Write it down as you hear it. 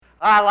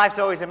Life's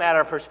always a matter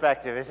of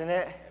perspective, isn't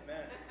it?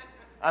 Amen.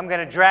 I'm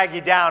going to drag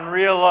you down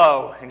real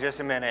low in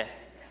just a minute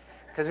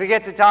because we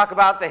get to talk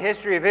about the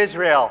history of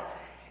Israel.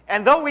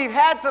 And though we've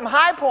had some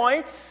high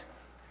points,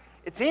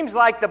 it seems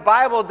like the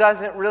Bible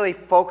doesn't really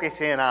focus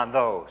in on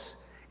those.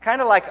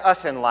 Kind of like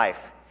us in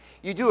life.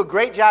 You do a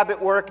great job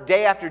at work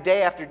day after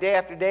day after day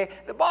after day.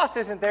 The boss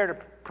isn't there to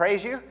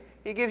praise you.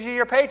 He gives you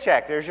your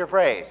paycheck. There's your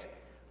praise.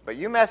 But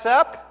you mess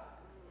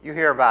up, you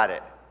hear about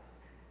it.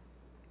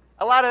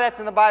 A lot of that's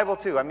in the Bible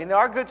too. I mean, there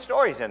are good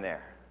stories in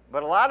there,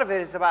 but a lot of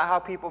it is about how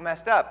people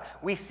messed up.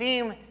 We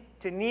seem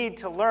to need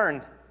to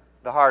learn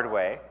the hard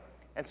way,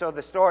 and so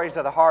the stories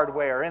of the hard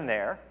way are in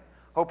there,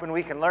 hoping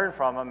we can learn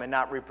from them and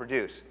not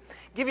reproduce.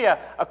 Give you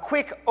a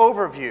quick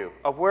overview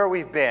of where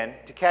we've been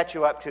to catch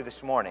you up to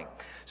this morning.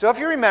 So if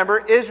you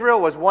remember,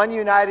 Israel was one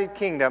united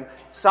kingdom.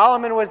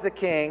 Solomon was the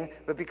king,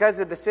 but because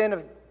of the sin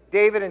of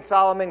David and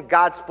Solomon,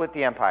 God split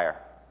the empire.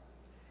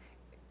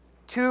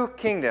 Two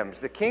kingdoms.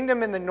 The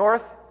kingdom in the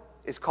north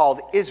is called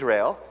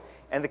Israel,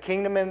 and the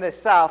kingdom in the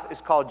south is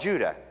called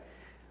Judah.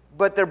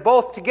 But they're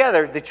both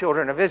together the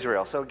children of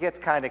Israel, so it gets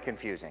kind of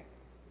confusing.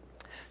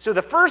 So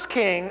the first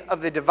king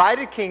of the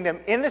divided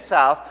kingdom in the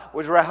south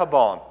was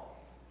Rehoboam.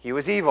 He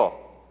was evil.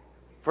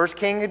 First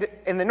king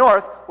in the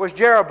north was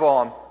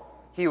Jeroboam.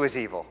 He was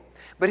evil.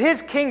 But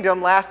his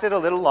kingdom lasted a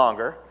little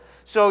longer.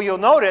 So you'll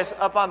notice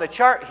up on the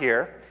chart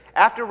here,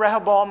 after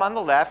Rehoboam on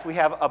the left, we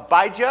have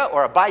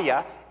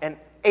Abiah and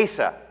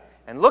Asa.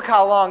 And look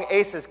how long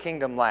Asa's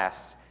kingdom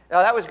lasts.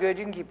 Now, that was good.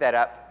 You can keep that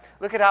up.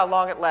 Look at how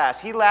long it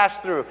lasts. He lasts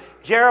through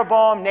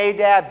Jeroboam,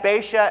 Nadab,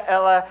 Baasha,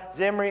 Elah,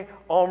 Zimri,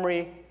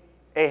 Omri,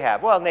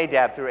 Ahab. Well,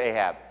 Nadab through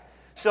Ahab.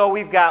 So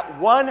we've got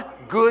one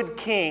good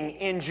king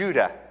in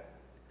Judah,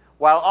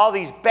 while all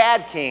these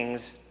bad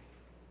kings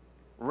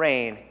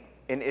reign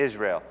in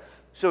Israel.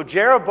 So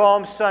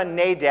Jeroboam's son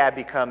Nadab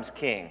becomes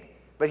king.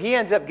 But he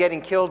ends up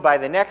getting killed by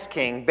the next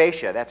king,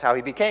 Baasha. That's how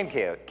he became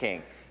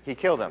king. He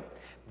killed him.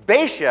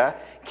 Baasha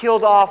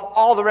killed off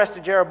all the rest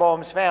of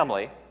Jeroboam's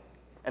family,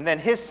 and then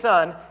his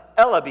son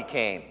Elah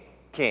became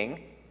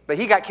king, but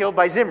he got killed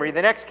by Zimri,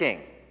 the next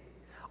king.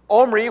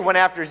 Omri went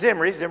after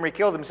Zimri. Zimri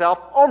killed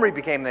himself. Omri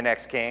became the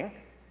next king.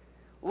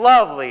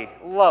 Lovely,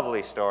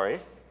 lovely story.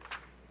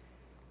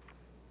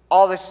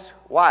 All this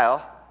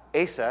while,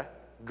 Asa,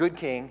 good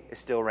king, is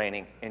still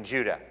reigning in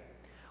Judah.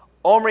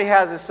 Omri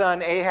has a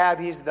son, Ahab.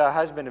 He's the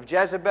husband of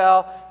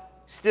Jezebel.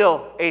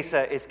 Still,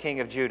 Asa is king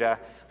of Judah.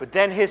 But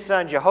then his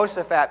son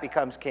Jehoshaphat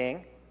becomes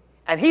king,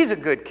 and he's a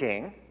good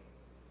king.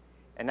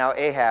 And now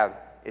Ahab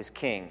is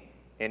king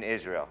in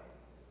Israel.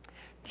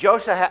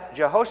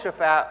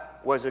 Jehoshaphat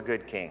was a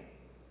good king.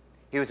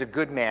 He was a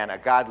good man, a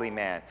godly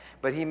man.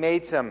 But he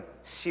made some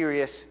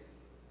serious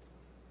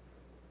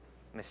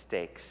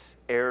mistakes,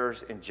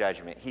 errors in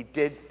judgment. He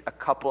did a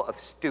couple of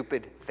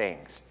stupid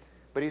things.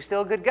 But he was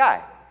still a good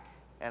guy.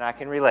 And I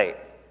can relate.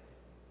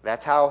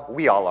 That's how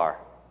we all are.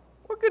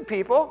 We're good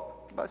people.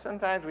 But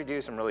sometimes we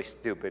do some really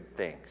stupid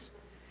things.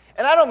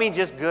 And I don't mean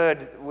just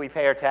good, we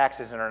pay our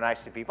taxes and are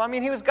nice to people. I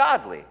mean, he was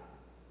godly.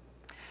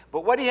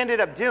 But what he ended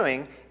up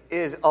doing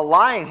is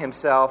allying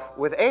himself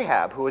with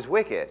Ahab, who was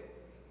wicked,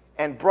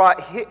 and brought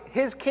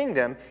his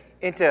kingdom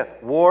into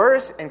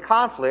wars and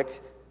conflict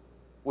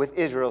with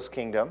Israel's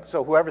kingdom.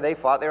 So whoever they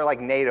fought, they were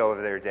like NATO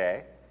of their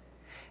day.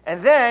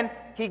 And then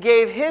he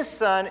gave his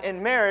son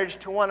in marriage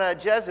to one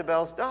of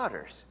Jezebel's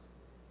daughters.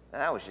 Now,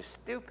 that was just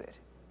stupid.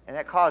 And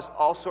that caused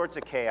all sorts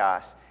of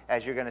chaos,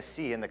 as you're going to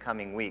see in the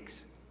coming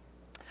weeks.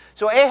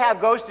 So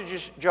Ahab goes to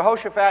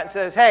Jehoshaphat and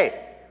says,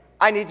 hey,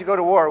 I need to go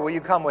to war. Will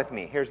you come with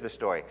me? Here's the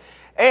story.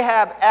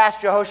 Ahab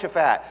asked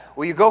Jehoshaphat,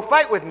 will you go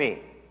fight with me?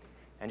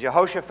 And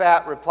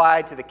Jehoshaphat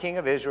replied to the king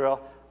of Israel,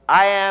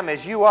 I am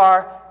as you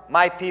are,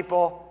 my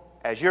people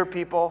as your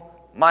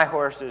people, my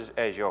horses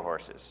as your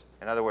horses.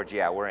 In other words,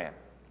 yeah, we're in.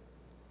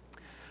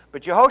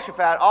 But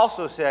Jehoshaphat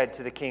also said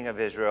to the king of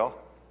Israel,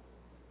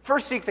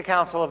 first seek the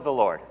counsel of the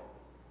Lord.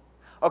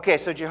 Okay,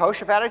 so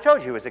Jehoshaphat, I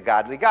told you, was a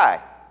godly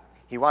guy.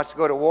 He wants to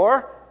go to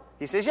war.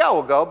 He says, yeah,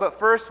 we'll go, but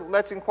first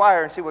let's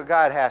inquire and see what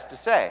God has to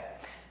say.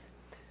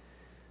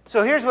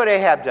 So here's what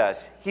Ahab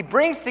does. He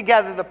brings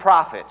together the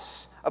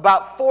prophets,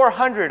 about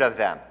 400 of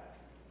them,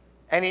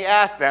 and he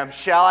asks them,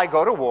 shall I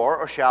go to war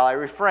or shall I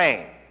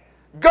refrain?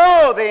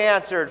 Go, they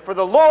answered, for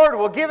the Lord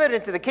will give it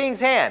into the king's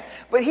hand.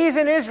 But he's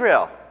in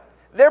Israel.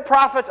 Their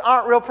prophets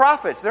aren't real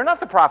prophets. They're not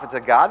the prophets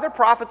of God. They're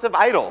prophets of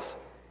idols.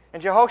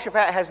 And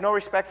Jehoshaphat has no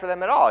respect for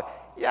them at all.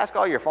 You ask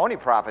all your phony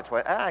prophets,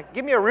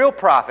 give me a real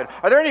prophet.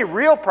 Are there any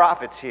real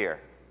prophets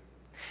here?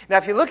 Now,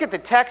 if you look at the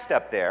text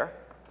up there,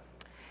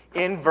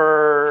 in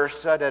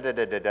verse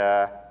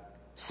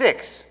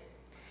 6,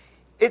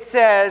 it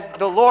says,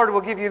 the Lord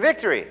will give you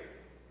victory.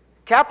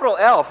 Capital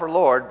L for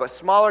Lord, but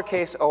smaller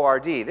case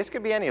O-R-D. This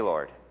could be any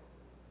Lord.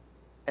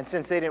 And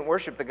since they didn't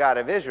worship the God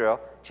of Israel,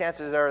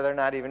 chances are they're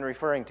not even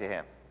referring to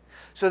him.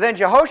 So then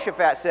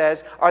Jehoshaphat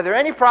says, are there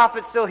any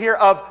prophets still here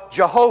of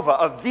Jehovah,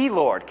 of the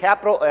Lord?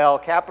 Capital L,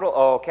 capital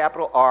O,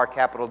 capital R,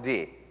 capital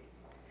D. He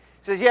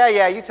says,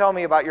 yeah, you tell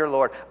me about your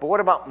Lord, but what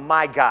about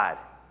my God,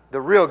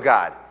 the real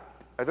God?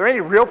 Are there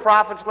any real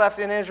prophets left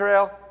in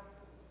Israel?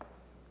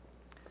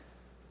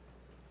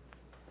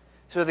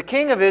 So the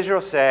king of Israel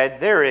said,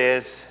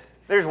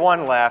 there's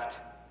one left,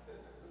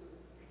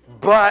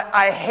 but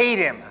I hate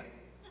him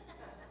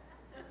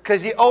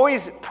because he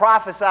always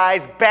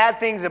prophesies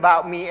bad things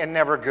about me and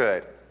never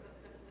good.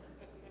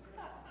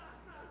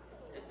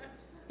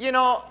 You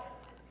know,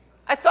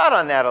 I thought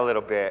on that a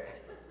little bit.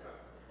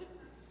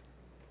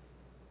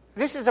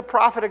 This is a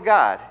prophet of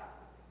God,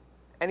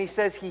 and he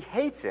says he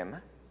hates him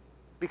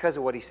because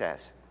of what he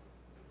says.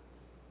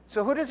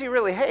 So who does he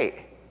really hate?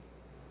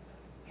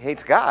 He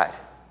hates God,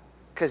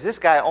 because this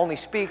guy only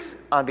speaks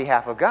on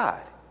behalf of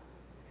God.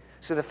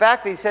 So the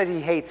fact that he says he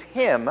hates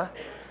him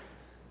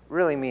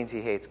really means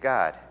he hates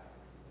God.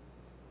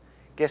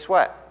 Guess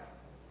what?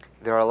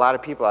 There are a lot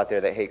of people out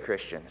there that hate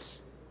Christians.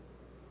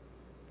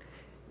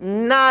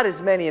 Not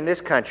as many in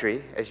this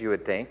country as you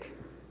would think,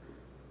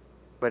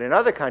 but in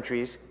other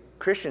countries,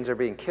 Christians are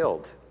being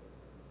killed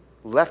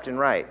left and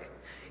right.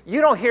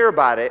 You don't hear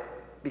about it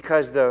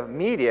because the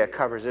media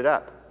covers it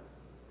up.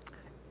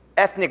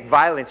 Ethnic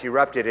violence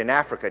erupted in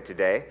Africa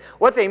today.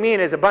 What they mean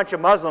is a bunch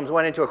of Muslims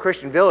went into a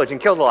Christian village and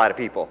killed a lot of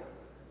people.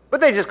 But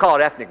they just call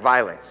it ethnic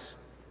violence.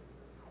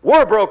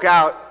 War broke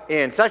out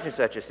in such and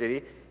such a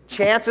city.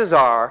 Chances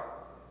are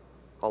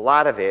a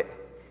lot of it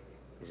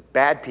is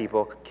bad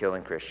people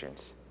killing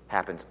Christians.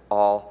 Happens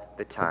all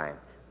the time.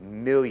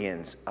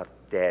 Millions of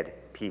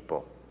dead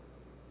people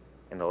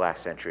in the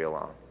last century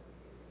alone.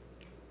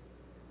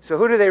 So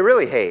who do they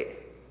really hate?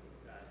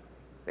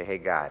 They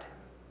hate God.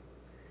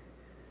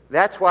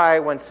 That's why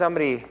when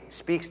somebody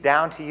speaks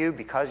down to you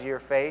because of your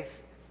faith,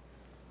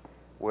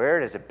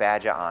 wear it as a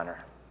badge of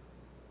honor.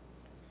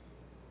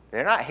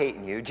 They're not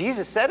hating you.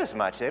 Jesus said as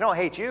much. They don't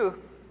hate you.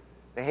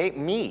 They hate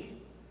me.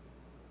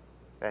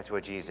 That's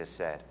what Jesus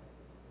said.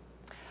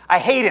 I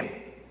hate him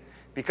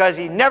because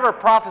he never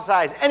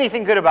prophesies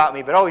anything good about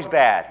me, but always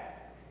bad.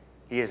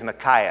 He is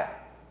Micaiah.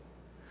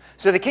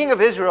 So the king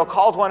of Israel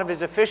called one of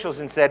his officials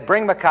and said,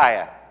 bring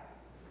Micaiah.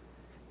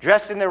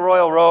 Dressed in their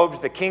royal robes,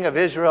 the king of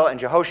Israel and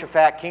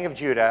Jehoshaphat, king of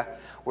Judah,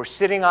 were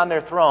sitting on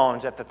their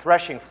thrones at the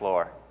threshing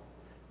floor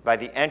by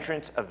the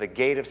entrance of the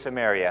gate of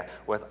Samaria,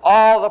 with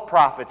all the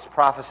prophets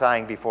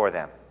prophesying before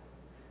them.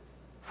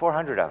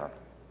 400 of them.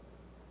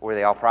 Were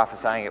they all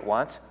prophesying at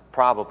once?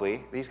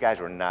 Probably. These guys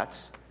were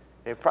nuts.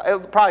 It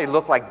probably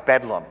looked like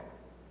Bedlam.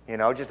 You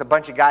know, just a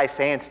bunch of guys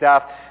saying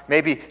stuff.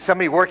 Maybe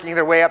somebody working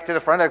their way up to the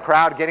front of the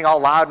crowd, getting all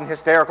loud and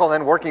hysterical,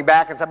 and then working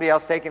back and somebody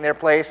else taking their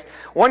place.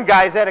 One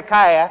guy,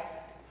 Zedekiah,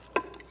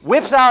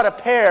 whips out a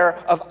pair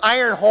of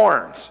iron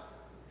horns.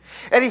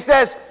 And he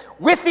says,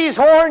 with these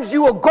horns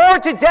you will gore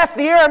to death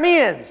the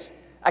Arameans.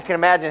 I can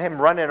imagine him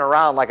running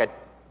around like an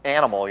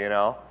animal, you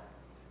know.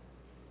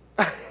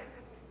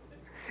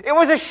 It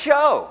was a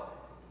show.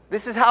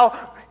 This is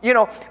how, you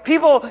know,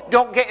 people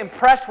don't get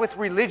impressed with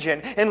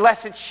religion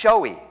unless it's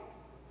showy.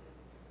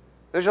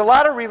 There's a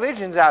lot of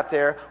religions out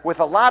there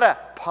with a lot of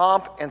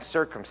pomp and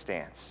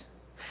circumstance.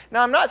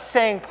 Now, I'm not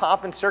saying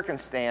pomp and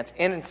circumstance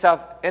in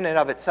and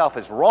of itself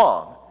is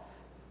wrong,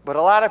 but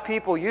a lot of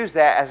people use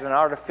that as an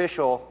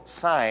artificial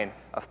sign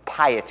of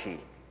piety,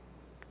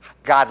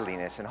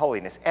 godliness, and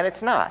holiness, and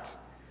it's not.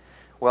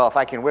 Well, if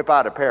I can whip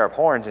out a pair of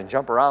horns and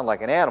jump around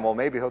like an animal,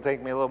 maybe he'll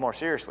take me a little more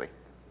seriously.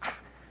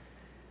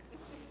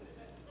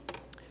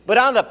 But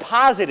on the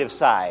positive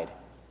side,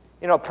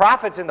 you know,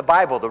 prophets in the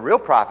Bible, the real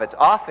prophets,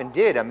 often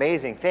did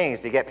amazing things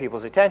to get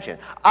people's attention.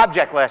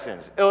 Object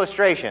lessons,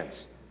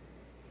 illustrations.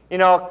 You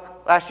know,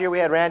 last year we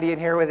had Randy in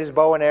here with his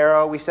bow and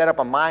arrow. We set up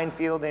a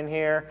minefield in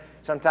here.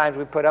 Sometimes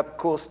we put up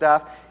cool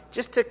stuff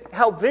just to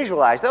help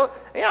visualize. Though,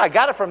 you know, I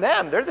got it from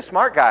them. They're the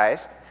smart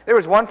guys. There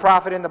was one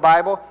prophet in the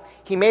Bible.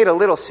 He made a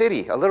little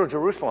city, a little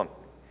Jerusalem,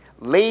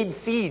 laid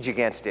siege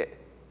against it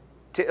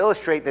to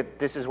illustrate that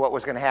this is what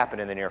was going to happen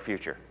in the near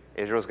future.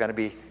 Israel's going to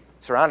be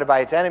surrounded by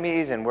its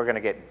enemies, and we're going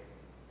to get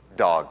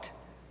dogged.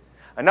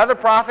 Another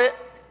prophet,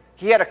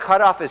 he had to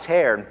cut off his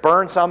hair and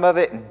burn some of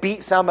it and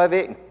beat some of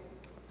it.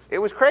 It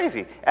was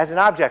crazy as an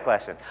object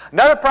lesson.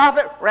 Another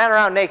prophet ran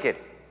around naked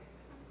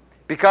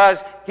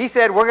because he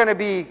said we're going to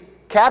be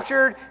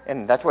captured,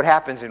 and that's what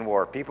happens in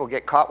war. People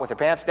get caught with their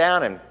pants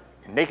down and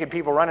naked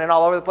people running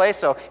all over the place.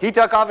 So he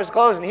took off his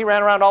clothes and he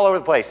ran around all over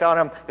the place telling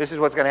them this is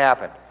what's going to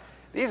happen.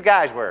 These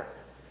guys were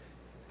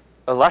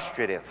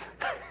illustrative.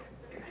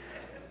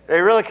 They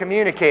really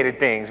communicated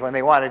things when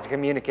they wanted to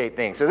communicate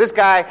things. So this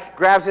guy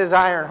grabs his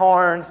iron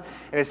horns,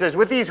 and it says,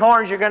 with these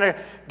horns, you're going to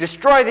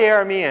destroy the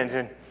Arameans.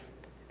 And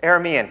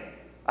Aramean,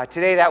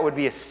 today that would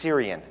be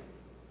Assyrian.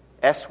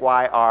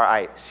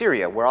 S-Y-R-I,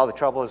 Syria, where all the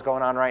trouble is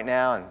going on right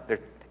now. And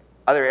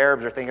other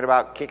Arabs are thinking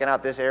about kicking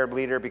out this Arab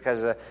leader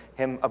because of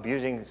him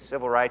abusing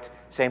civil rights.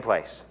 Same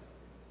place,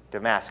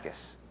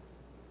 Damascus.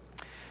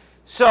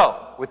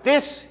 So, with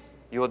this,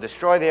 you will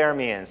destroy the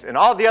Arameans. And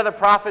all the other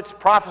prophets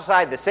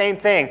prophesied the same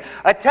thing.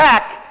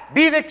 Attack,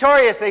 be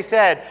victorious, they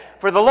said,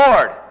 for the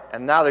Lord.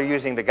 And now they're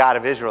using the God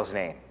of Israel's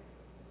name.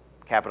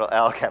 Capital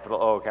L,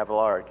 capital O, capital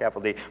R,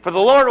 capital D. For the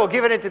Lord will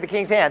give it into the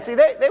king's hand. See,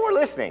 they were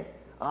listening.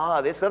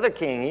 This other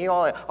king,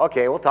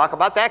 okay, we'll talk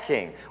about that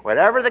king.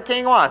 Whatever the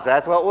king wants,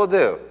 that's what we'll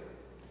do.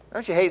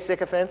 Don't you hate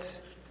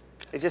sycophants?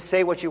 They just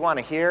say what you want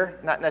to hear,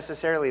 not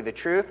necessarily the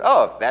truth.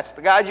 Oh, if that's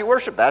the God you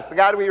worship, that's the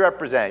God we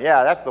represent.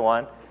 Yeah, that's the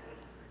one.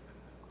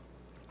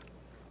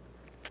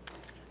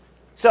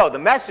 So the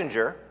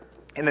messenger,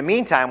 in the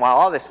meantime, while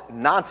all this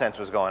nonsense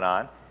was going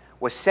on,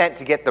 was sent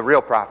to get the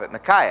real prophet,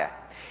 Micaiah.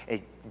 And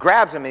he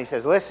grabs him and he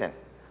says, listen,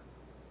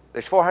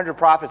 there's 400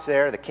 prophets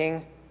there, the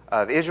king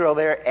of Israel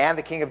there, and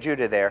the king of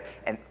Judah there,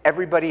 and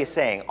everybody is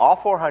saying, all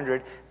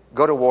 400,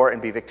 go to war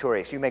and be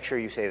victorious. You make sure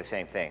you say the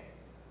same thing.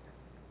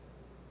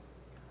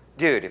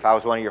 Dude, if I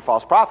was one of your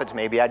false prophets,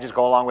 maybe I'd just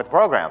go along with the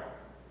program.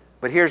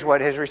 But here's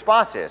what his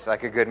response is,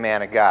 like a good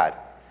man of God.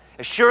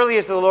 As surely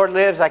as the Lord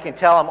lives, I can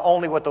tell him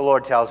only what the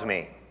Lord tells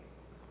me.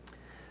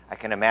 I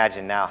can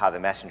imagine now how the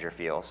messenger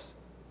feels.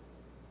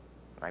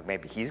 Like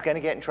maybe he's going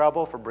to get in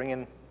trouble for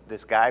bringing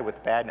this guy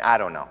with bad... I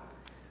don't know.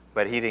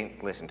 But he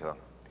didn't listen to him.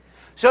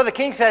 So the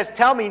king says,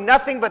 tell me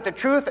nothing but the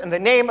truth in the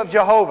name of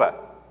Jehovah,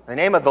 the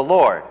name of the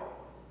Lord.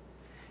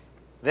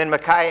 Then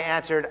Micaiah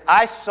answered,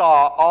 I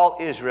saw all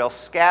Israel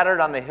scattered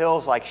on the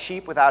hills like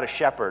sheep without a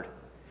shepherd.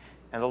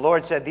 And the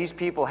Lord said, these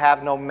people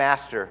have no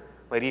master.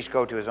 Let each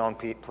go to his own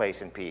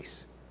place in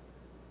peace.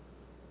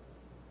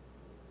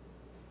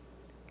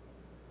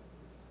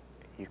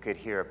 You could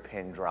hear a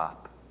pin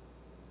drop.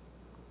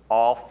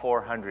 All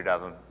 400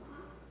 of them.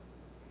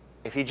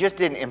 If he just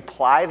didn't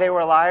imply they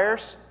were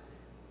liars,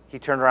 he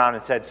turned around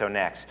and said so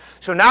next.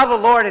 So now the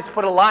Lord has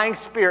put a lying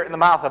spirit in the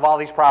mouth of all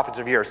these prophets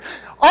of yours.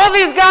 All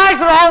these guys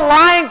are all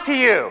lying to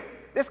you.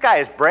 This guy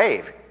is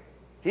brave.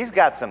 He's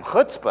got some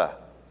chutzpah.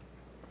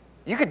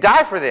 You could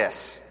die for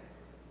this.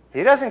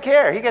 He doesn't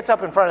care. He gets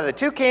up in front of the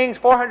 2 kings,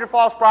 400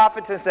 false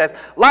prophets, and says,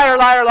 liar,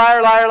 liar,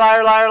 liar, liar,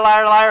 liar, liar,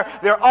 liar, liar.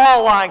 They're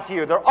all lying to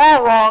you. They're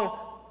all wrong.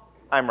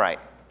 I'm right.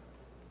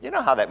 You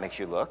know how that makes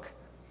you look.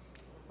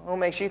 What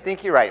makes you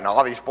think you're right? And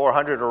all these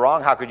 400 are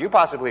wrong? How could you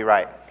possibly be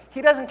right?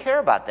 He doesn't care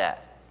about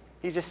that.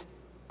 He just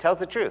tells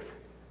the truth.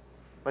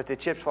 Let the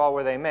chips fall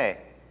where they may.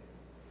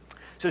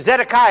 So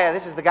Zedekiah,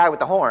 this is the guy with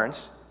the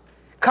horns,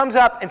 comes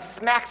up and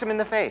smacks him in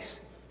the face.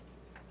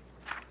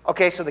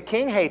 Okay, so the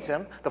king hates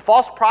him. The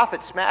false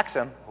prophet smacks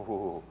him.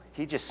 Ooh,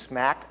 he just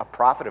smacked a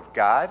prophet of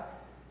God.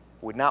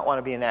 Would not want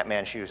to be in that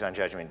man's shoes on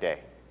Judgment Day.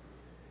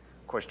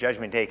 Of course,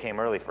 Judgment Day came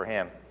early for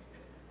him.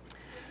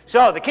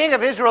 So the king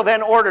of Israel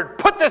then ordered,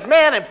 put this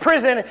man in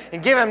prison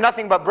and give him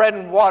nothing but bread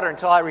and water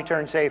until I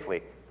return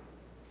safely.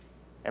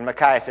 And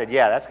Micaiah said,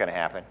 yeah, that's going to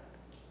happen.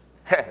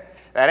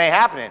 That ain't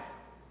happening.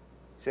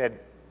 He said,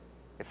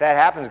 if that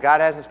happens,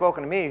 God hasn't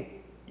spoken to me.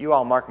 You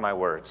all mark my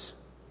words.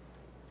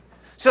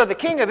 So the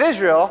king of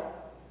Israel,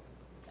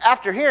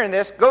 after hearing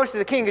this, goes to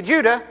the king of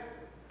Judah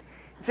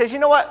and says, you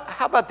know what?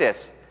 How about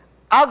this?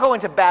 I'll go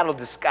into battle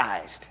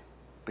disguised,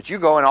 but you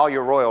go in all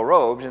your royal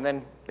robes, and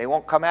then they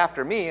won't come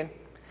after me. And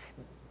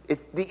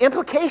the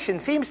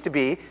implication seems to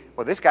be,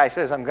 well, this guy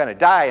says I'm going to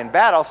die in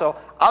battle, so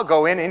I'll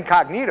go in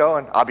incognito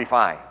and I'll be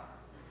fine.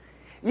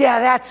 Yeah,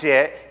 that's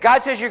it.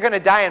 God says you're going to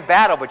die in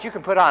battle, but you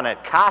can put on a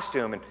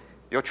costume and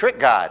you'll trick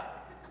God.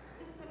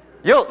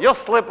 You'll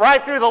slip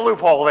right through the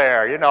loophole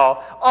there, you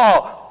know.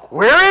 Oh,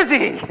 where is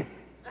he?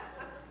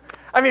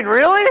 I mean,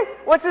 really?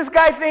 What's this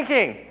guy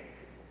thinking?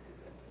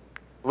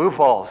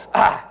 Loopholes.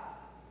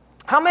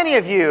 How many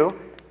of you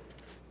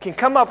can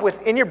come up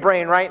with, in your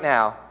brain right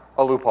now,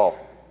 a loophole?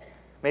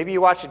 Maybe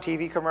you watched a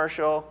TV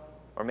commercial,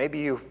 or maybe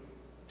you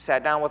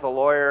sat down with a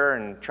lawyer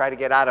and tried to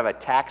get out of a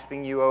tax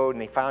thing you owed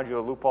and they found you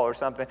a loophole or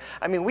something.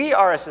 I mean, we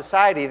are a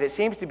society that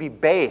seems to be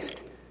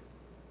based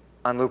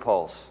on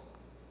loopholes.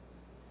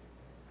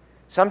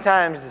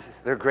 Sometimes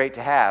they're great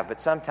to have,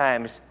 but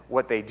sometimes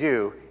what they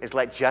do is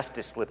let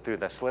justice slip through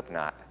the slip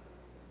knot.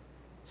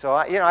 So,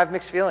 I have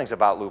mixed feelings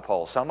about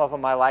loopholes. Some of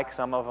them I like,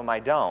 some of them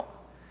I don't.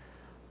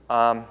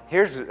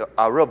 Here's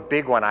a real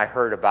big one I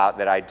heard about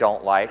that I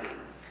don't like.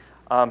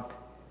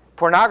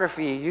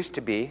 Pornography used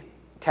to be,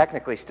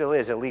 technically still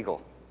is,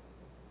 illegal.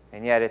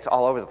 And yet it's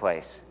all over the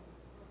place.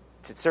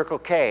 It's at Circle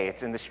K,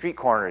 it's in the street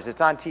corners,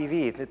 it's on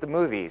TV, it's at the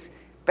movies.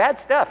 Bad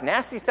stuff,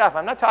 nasty stuff.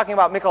 I'm not talking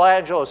about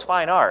Michelangelo's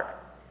fine art.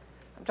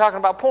 I'm talking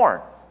about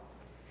porn.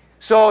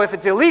 So if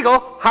it's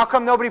illegal, how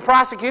come nobody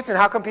prosecutes and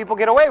how come people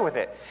get away with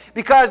it?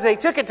 Because they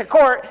took it to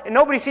court and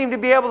nobody seemed to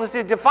be able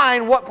to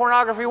define what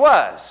pornography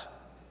was.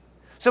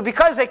 So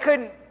because they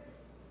couldn't,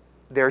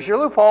 there's your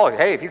loophole.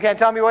 Hey, if you can't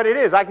tell me what it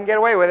is, I can get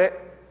away with it.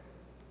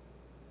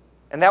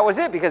 And that was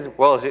it because,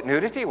 well, is it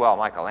nudity? Well,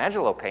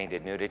 Michelangelo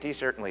painted nudity.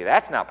 Certainly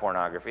that's not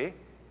pornography.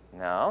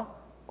 No.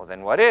 Well,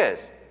 then what is?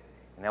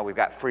 And now we've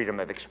got freedom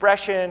of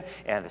expression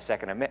and the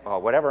Second Amendment,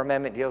 well, whatever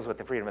amendment deals with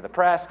the freedom of the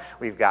press.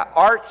 We've got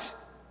art.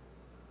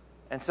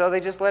 And so they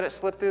just let it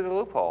slip through the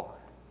loophole.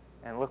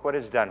 And look what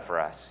it's done for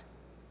us.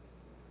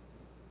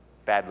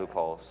 Bad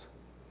loopholes.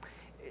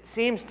 It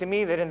seems to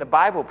me that in the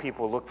Bible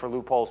people look for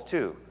loopholes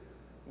too.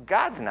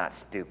 God's not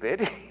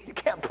stupid. You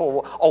can't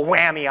pull a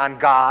whammy on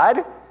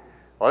God.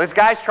 Well, this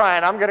guy's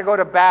trying. I'm going to go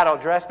to battle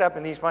dressed up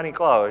in these funny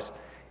clothes,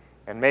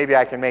 and maybe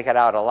I can make it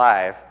out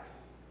alive.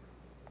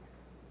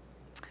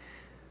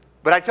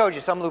 But I told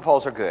you, some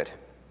loopholes are good.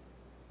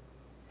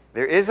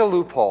 There is a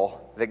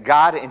loophole that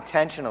God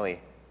intentionally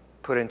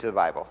put into the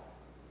Bible.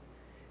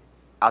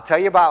 I'll tell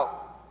you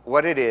about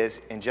what it is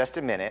in just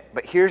a minute,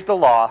 but here's the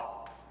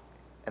law,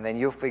 and then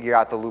you'll figure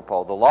out the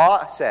loophole. The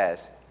law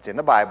says, it's in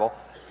the Bible,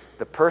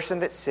 the person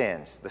that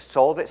sins, the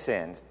soul that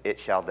sins, it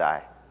shall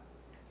die.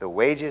 The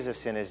wages of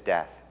sin is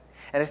death.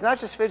 And it's not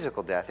just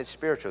physical death, it's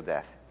spiritual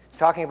death. It's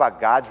talking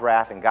about God's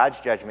wrath and God's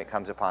judgment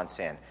comes upon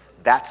sin.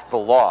 That's the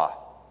law.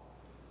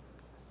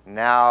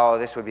 Now,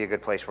 this would be a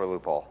good place for a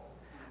loophole.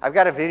 I've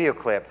got a video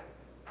clip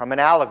from an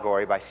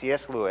allegory by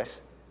C.S.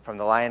 Lewis from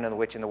The Lion and the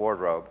Witch and the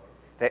Wardrobe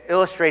that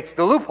illustrates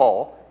the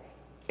loophole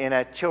in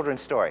a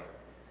children's story.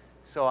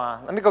 So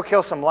let me go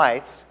kill some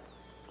lights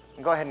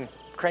and go ahead and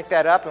crank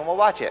that up and we'll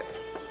watch it.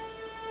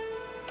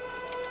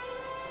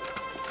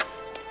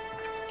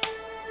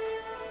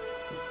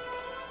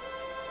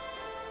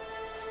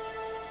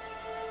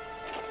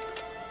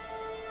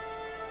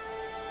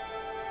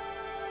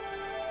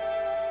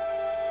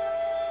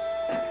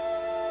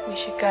 We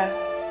should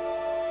go.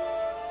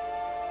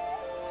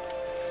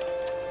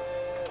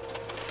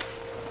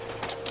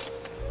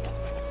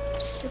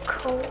 It's so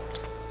cold.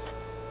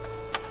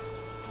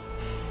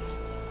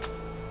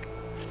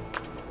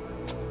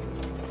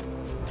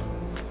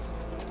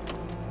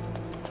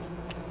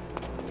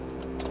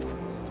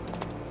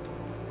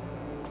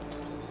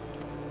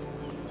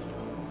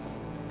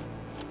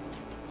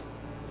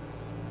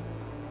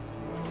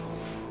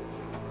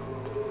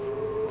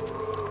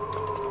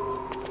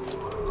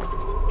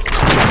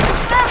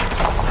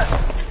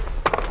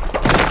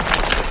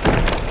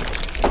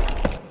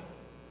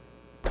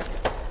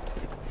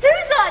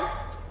 Susan!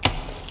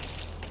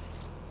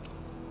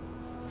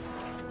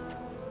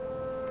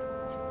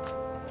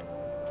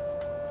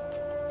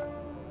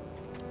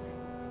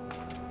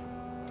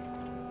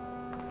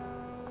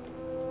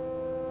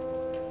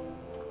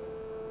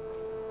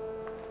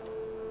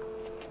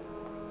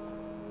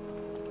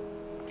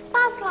 It's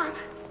Aslan.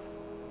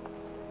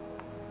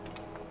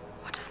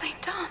 What have they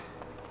done?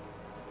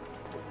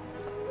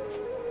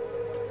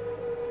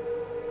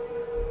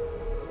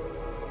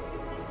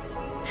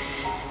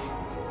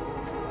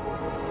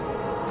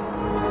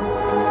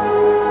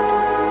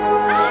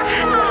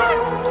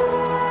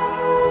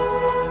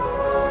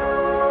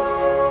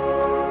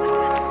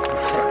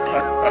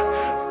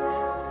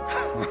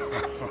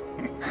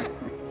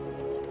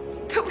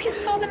 But we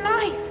saw the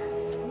knife.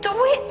 The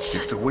witch.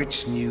 If the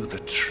witch knew the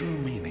true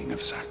meaning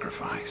of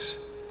sacrifice,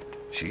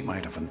 she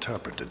might have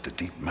interpreted the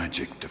deep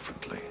magic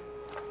differently.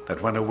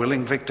 That when a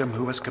willing victim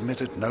who has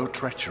committed no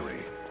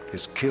treachery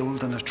is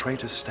killed in a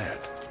traitor's stead,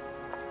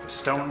 the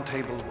stone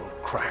table will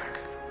crack.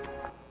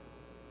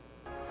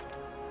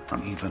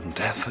 And even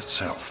death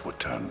itself would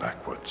turn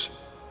backwards.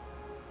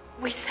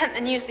 We sent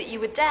the news that you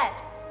were dead.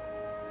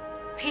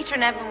 Peter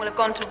and Evan will have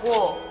gone to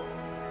war.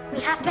 We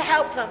have to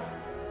help them.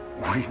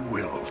 We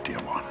will, dear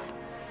one,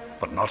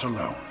 but not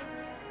alone.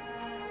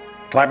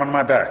 Climb on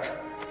my back.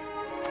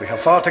 We have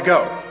far to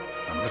go,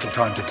 and little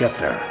time to get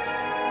there.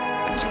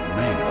 And you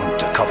may want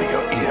to cover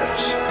your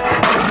ears.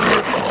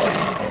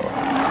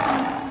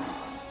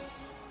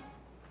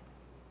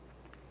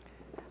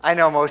 I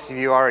know most of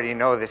you already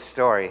know this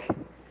story,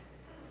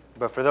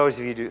 but for those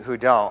of you who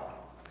don't,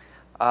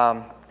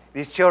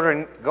 these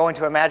children go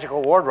into a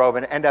magical wardrobe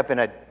and end up in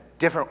a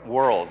different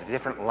world, a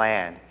different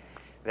land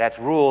that's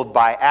ruled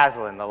by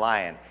Aslan the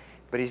lion.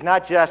 But he's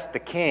not just the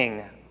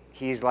king,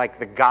 he's like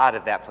the god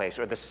of that place,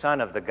 or the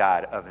son of the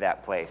god of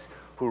that place,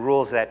 who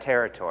rules that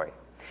territory.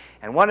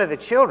 And one of the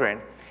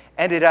children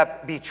ended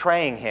up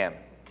betraying him.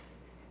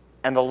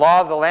 And the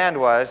law of the land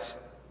was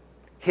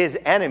his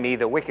enemy,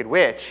 the wicked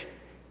witch,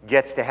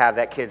 gets to have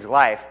that kid's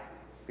life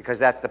because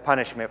that's the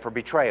punishment for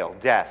betrayal,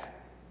 death.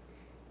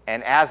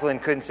 And Aslan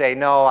couldn't say,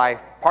 no, I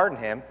pardon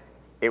him.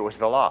 It was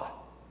the law.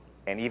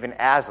 And even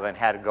Aslan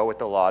had to go with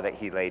the law that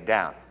he laid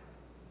down.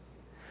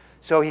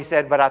 So he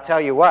said, but I'll tell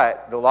you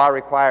what, the law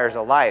requires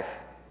a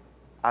life.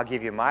 I'll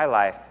give you my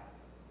life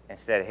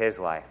instead of his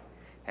life.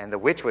 And the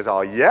witch was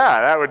all,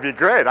 yeah, that would be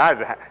great.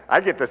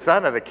 I'd get the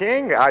son of the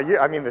king,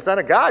 the son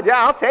of God.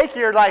 Yeah, I'll take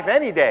your life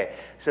any day.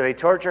 So they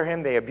torture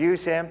him, they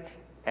abuse him,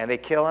 and they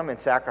kill him and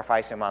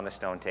sacrifice him on the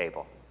stone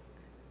table.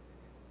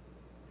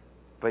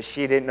 But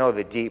she didn't know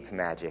the deep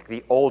magic,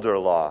 the older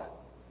law.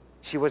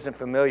 She wasn't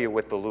familiar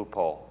with the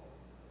loophole.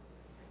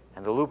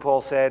 And the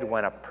loophole said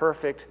when a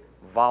perfect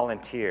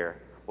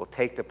volunteer will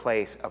take the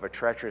place of a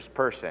treacherous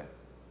person,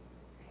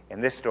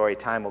 in this story,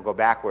 time will go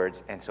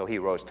backwards, and so he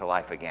rose to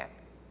life again.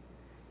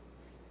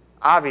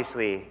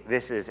 Obviously,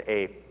 this is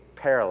a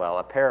parallel,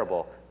 a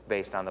parable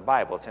based on the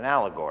Bible. It's an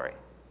allegory.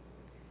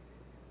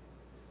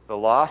 The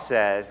law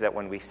says that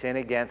when we sin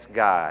against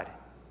God,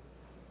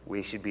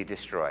 we should be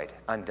destroyed,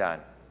 undone,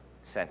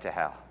 sent to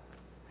hell.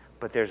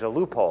 But there's a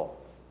loophole.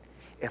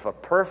 If a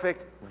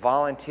perfect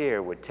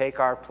volunteer would take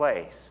our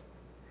place,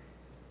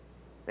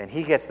 then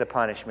he gets the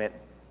punishment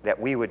that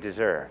we would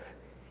deserve.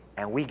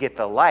 And we get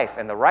the life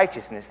and the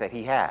righteousness that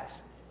he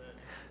has.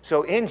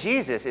 So in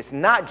Jesus, it's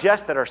not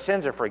just that our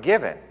sins are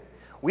forgiven.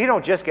 We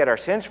don't just get our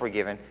sins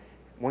forgiven.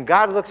 When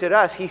God looks at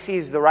us, he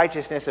sees the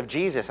righteousness of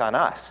Jesus on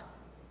us.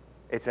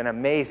 It's an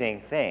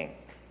amazing thing.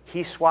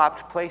 He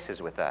swapped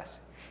places with us.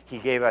 He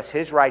gave us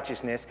his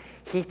righteousness.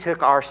 He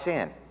took our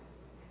sin.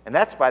 And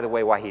that's, by the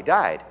way, why he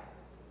died.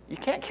 You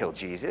can't kill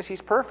Jesus. He's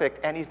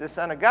perfect, and he's the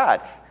Son of God.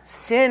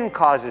 Sin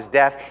causes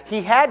death.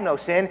 He had no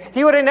sin.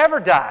 He would have never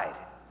died.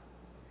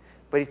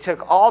 But he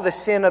took all the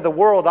sin of the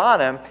world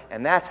on him,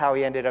 and that's how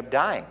he ended up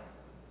dying.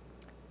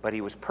 But he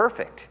was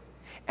perfect,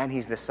 and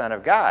he's the Son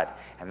of God,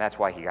 and that's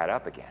why he got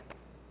up again.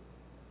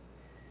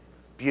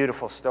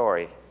 Beautiful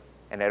story.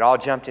 And it all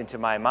jumped into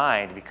my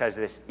mind because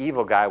this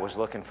evil guy was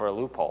looking for a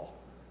loophole.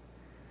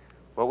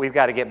 But we've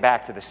got to get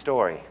back to the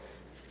story.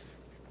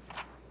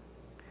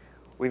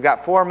 We've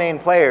got 4 main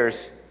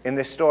players in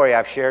this story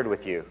I've shared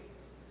with you.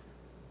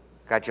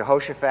 We've got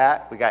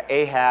Jehoshaphat, we got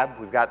Ahab,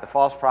 we've got the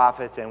false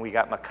prophets, and we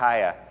got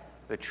Micaiah,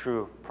 the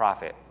true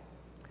prophet.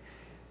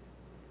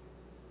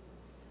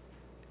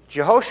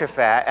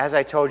 Jehoshaphat, as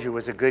I told you,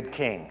 was a good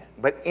king.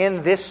 But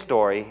in this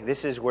story,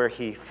 this is where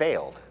he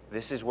failed.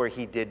 This is where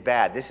he did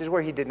bad. This is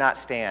where he did not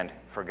stand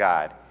for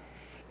God.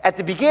 At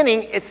the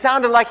beginning, it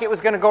sounded like it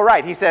was going to go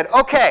right. He said,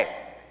 okay,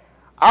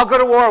 I'll go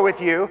to war with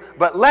you,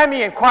 but let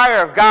me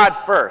inquire of God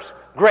first.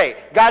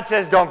 Great. God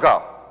says don't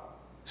go.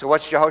 So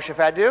what's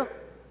Jehoshaphat do?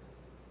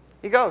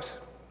 He goes.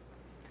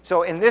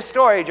 So in this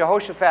story,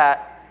 Jehoshaphat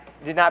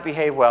did not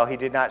behave well. He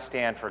did not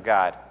stand for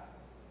God.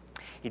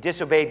 He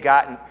disobeyed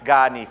God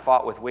and he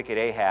fought with wicked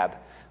Ahab.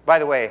 By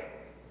the way,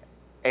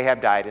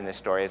 Ahab died in this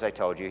story, as I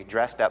told you. He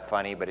dressed up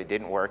funny, but it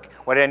didn't work.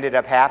 What ended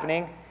up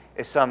happening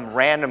is some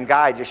random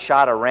guy just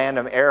shot a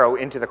random arrow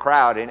into the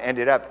crowd and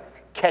ended up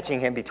catching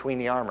him between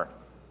the armor.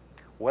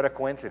 What a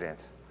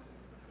coincidence.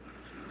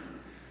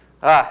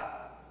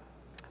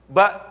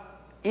 But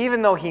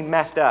even though he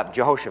messed up,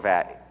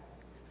 Jehoshaphat,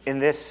 in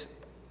this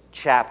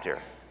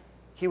chapter,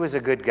 he was a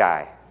good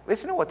guy.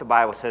 Listen to what the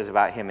Bible says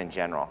about him in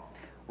general.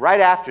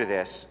 Right after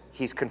this,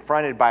 he's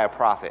confronted by a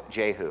prophet,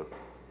 Jehu.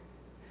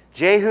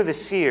 Jehu the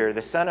seer,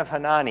 the son of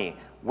Hanani,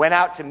 went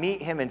out to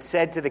meet him and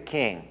said to the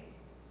king,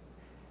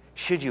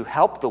 should you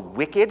help the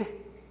wicked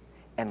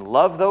and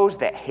love those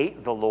that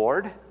hate the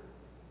Lord?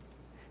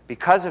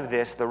 Because of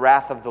this, the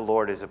wrath of the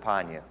Lord is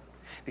upon you.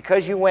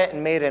 Because you went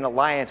and made an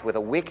alliance with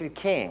a wicked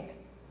king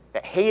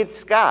that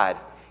hates God,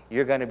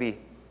 you're going to be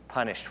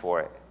punished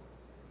for it.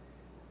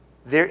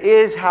 There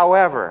is,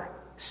 however,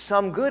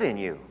 some good in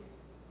you.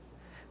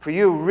 For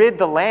you rid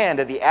the land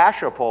of the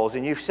Asherah poles,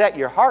 and you've set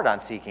your heart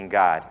on seeking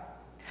God.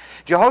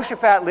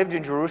 Jehoshaphat lived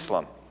in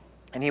Jerusalem,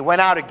 and he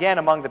went out again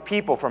among the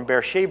people from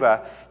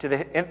Beersheba to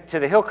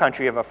the hill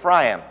country of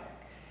Ephraim,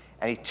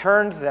 and he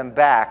turned them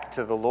back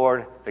to the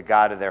Lord, the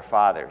God of their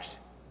fathers.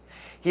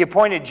 He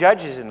appointed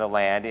judges in the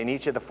land in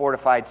each of the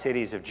fortified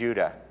cities of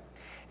Judah,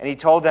 and he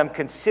told them,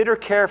 consider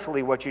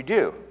carefully what you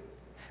do,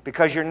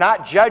 because you're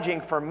not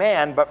judging for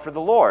man, but for the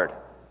Lord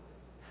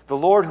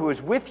who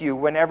is with you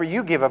whenever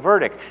you give a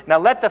verdict. Now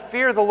let the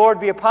fear of the Lord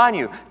be upon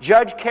you.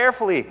 Judge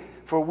carefully,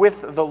 for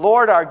with the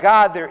Lord our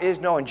God there is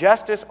no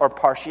injustice or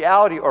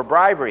partiality or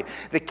bribery.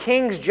 The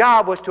king's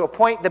job was to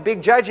appoint the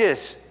big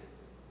judges.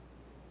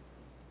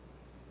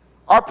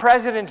 Our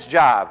president's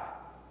job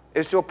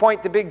is to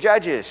appoint the big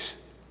judges.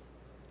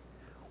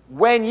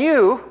 When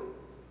you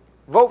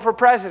vote for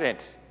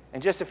president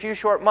in just a few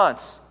short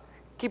months,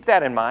 keep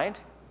that in mind.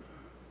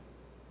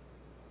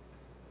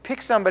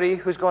 Pick somebody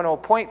who's going to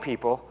appoint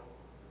people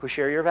who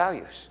share your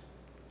values.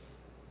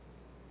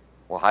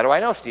 Well, how do I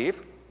know,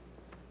 Steve?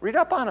 Read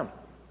up on them.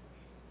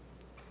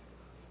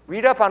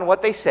 Read up on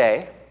what they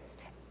say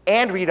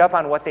and read up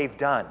on what they've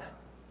done.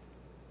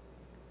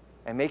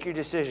 And make your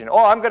decision.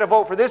 Oh, I'm going to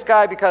vote for this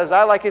guy because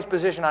I like his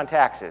position on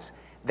taxes.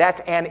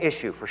 That's an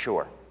issue for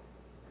sure.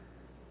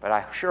 But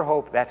I sure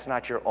hope that's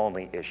not your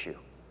only issue.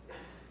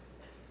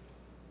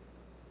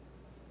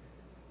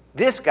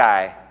 This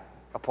guy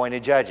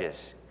appointed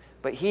judges,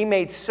 but he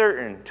made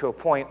certain to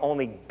appoint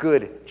only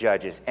good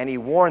judges, and he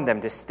warned them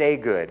to stay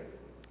good.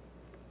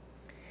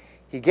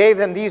 He gave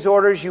them these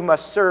orders: you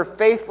must serve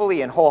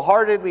faithfully and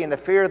wholeheartedly in the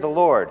fear of the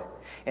Lord.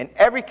 In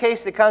every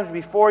case that comes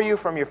before you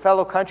from your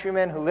fellow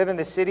countrymen who live in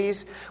the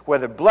cities,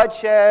 whether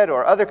bloodshed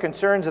or other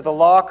concerns of the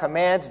law,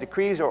 commands,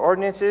 decrees, or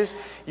ordinances,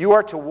 you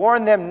are to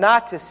warn them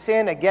not to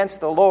sin against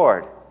the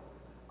Lord.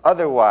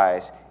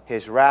 Otherwise,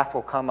 his wrath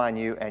will come on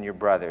you and your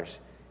brothers.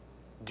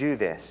 Do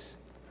this,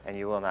 and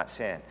you will not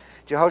sin.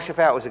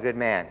 Jehoshaphat was a good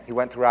man. He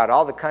went throughout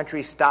all the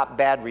country, stopped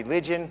bad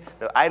religion,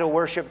 the idol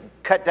worship,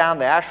 cut down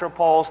the Asherah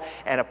poles,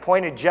 and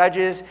appointed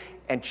judges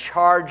and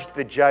charged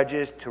the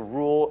judges to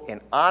rule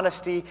in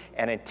honesty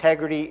and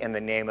integrity in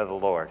the name of the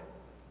Lord.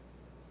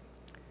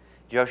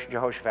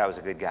 Jehoshaphat was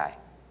a good guy,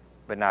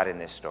 but not in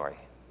this story.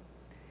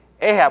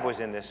 Ahab was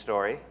in this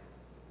story.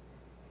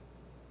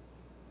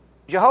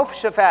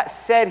 Jehoshaphat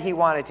said he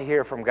wanted to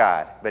hear from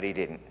God, but he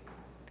didn't.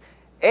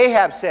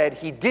 Ahab said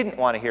he didn't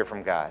want to hear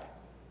from God,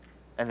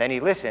 and then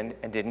he listened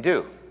and didn't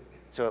do.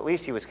 So at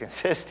least he was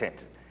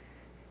consistent.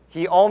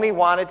 He only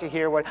wanted to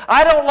hear what,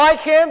 I don't like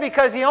him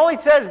because he only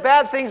says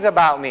bad things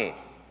about me.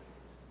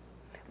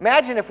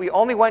 Imagine if we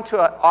only went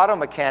to an auto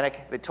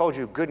mechanic that told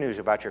you good news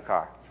about your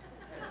car.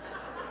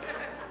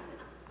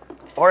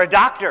 Or a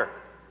doctor.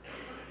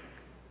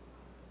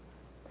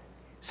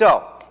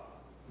 So,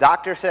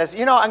 Doctor says,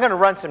 I'm going to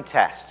run some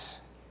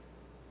tests.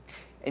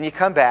 And you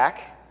come back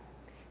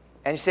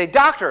and you say,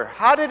 Doctor,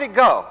 how did it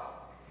go?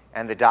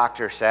 And the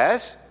doctor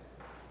says,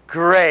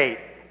 great.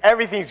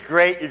 Everything's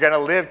great. You're going to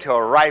live to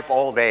a ripe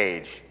old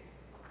age.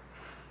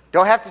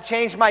 Don't have to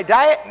change my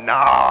diet?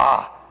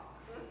 Nah.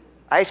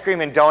 Ice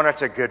cream and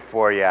donuts are good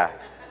for you.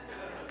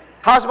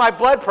 How's my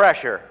blood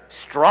pressure?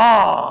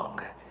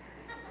 Strong.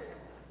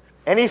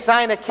 Any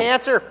sign of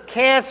cancer?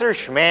 Cancer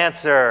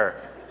schmancer.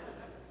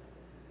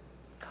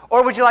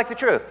 Or would you like the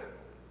truth?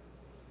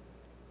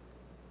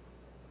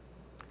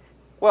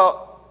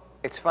 Well,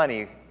 it's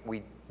funny.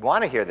 We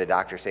want to hear the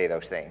doctor say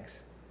those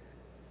things.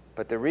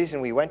 But the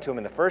reason we went to him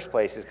in the first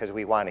place is because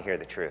we want to hear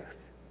the truth.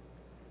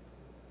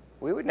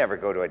 We would never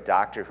go to a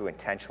doctor who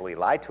intentionally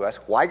lied to us.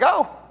 Why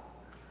go?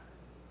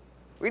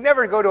 We'd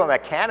never go to a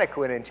mechanic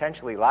who would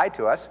intentionally lie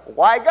to us.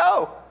 Why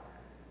go?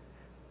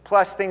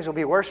 Plus, things will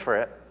be worse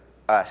for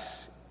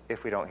us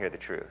if we don't hear the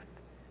truth.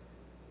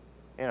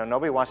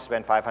 Nobody wants to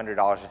spend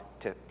 $500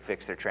 to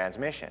fix their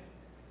transmission.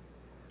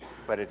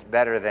 But it's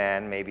better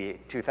than maybe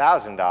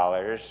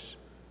 $2,000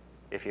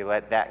 if you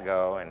let that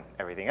go and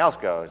everything else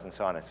goes, and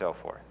so on and so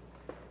forth.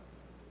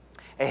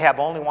 Ahab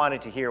only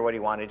wanted to hear what he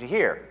wanted to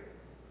hear.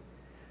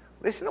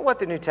 Listen to what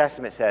the New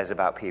Testament says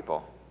about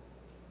people.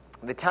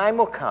 The time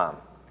will come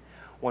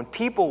when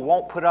people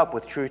won't put up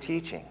with true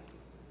teaching.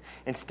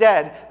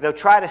 Instead, they'll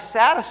try to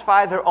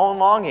satisfy their own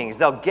longings.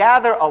 They'll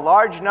gather a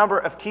large number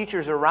of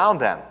teachers around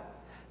them.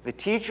 The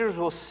teachers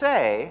will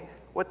say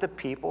what the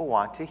people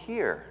want to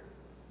hear.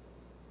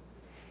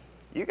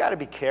 You got to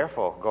be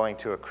careful going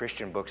to a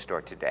Christian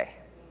bookstore today.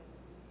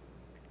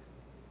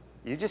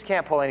 You just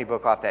can't pull any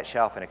book off that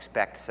shelf and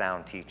expect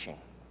sound teaching.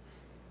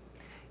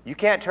 You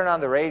can't turn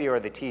on the radio or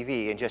the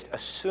TV and just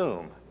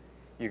assume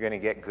you're going to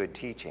get good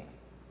teaching.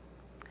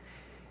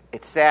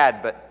 It's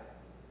sad, but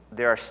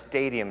there are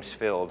stadiums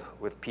filled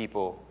with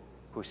people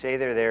who say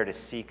they're there to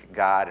seek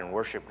God and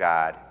worship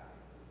God,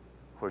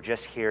 who are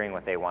just hearing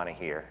what they want to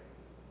hear.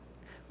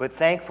 But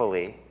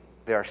thankfully,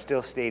 there are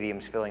still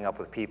stadiums filling up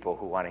with people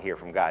who want to hear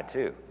from God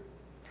too.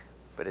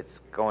 But it's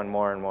going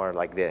more and more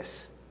like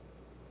this.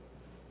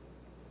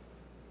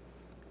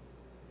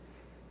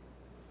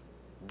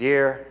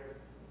 Dear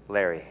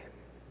Larry,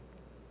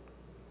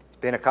 it's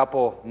been a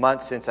couple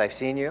months since I've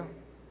seen you.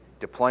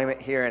 Deployment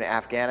here in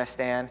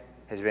Afghanistan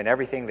has been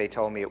everything they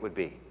told me it would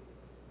be.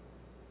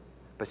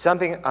 But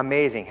something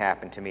amazing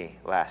happened to me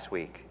last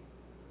week.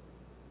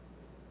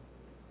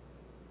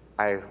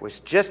 I was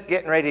just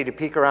getting ready to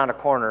peek around a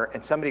corner,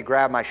 and somebody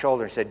grabbed my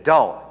shoulder and said,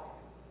 "Don't."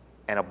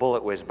 And a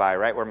bullet whizzed by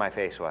right where my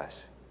face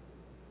was.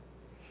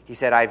 He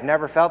said, "I've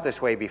never felt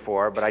this way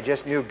before, but I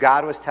just knew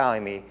God was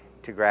telling me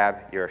to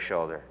grab your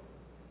shoulder."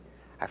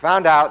 I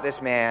found out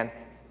this man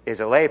is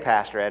a lay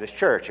pastor at his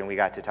church, and we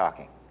got to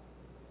talking.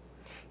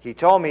 He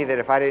told me that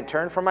if I didn't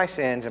turn from my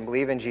sins and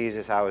believe in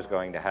Jesus, I was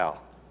going to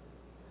hell.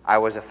 I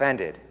was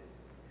offended,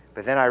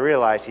 but then I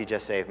realized he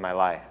just saved my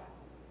life.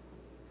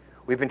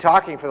 We've been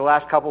talking for the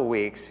last couple of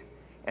weeks,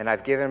 and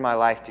I've given my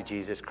life to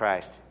Jesus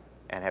Christ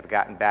and have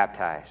gotten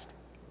baptized.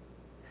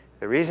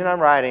 The reason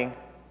I'm writing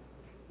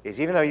is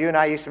even though you and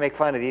I used to make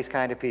fun of these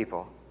kind of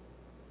people,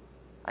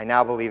 I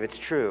now believe it's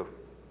true.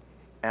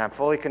 And I'm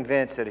fully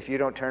convinced that if you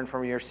don't turn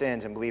from your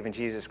sins and believe in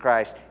Jesus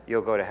Christ,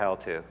 you'll go to hell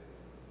too.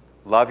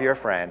 Love your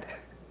friend,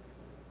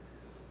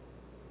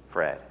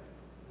 Fred.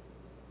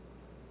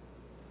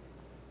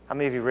 How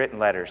many of you have written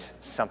letters,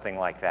 something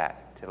like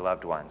that, to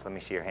loved ones? Let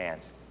me see your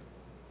hands.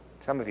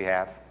 Some of you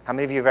have. How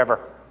many of you have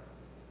ever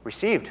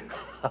received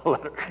a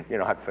letter? You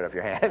don't have to put up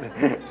your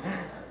hand.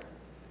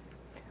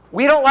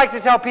 We don't like to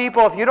tell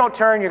people, if you don't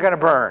turn, you're going to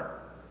burn.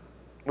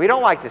 We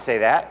don't like to say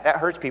that. That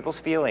hurts people's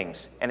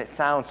feelings, and it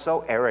sounds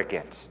so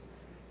arrogant.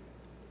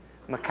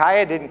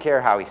 Micaiah didn't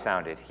care how he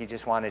sounded. He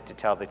just wanted to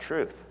tell the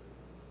truth.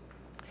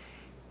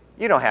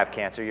 You don't have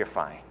cancer, you're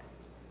fine.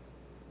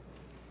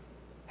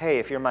 Hey,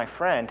 if you're my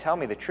friend, tell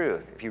me the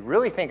truth. If you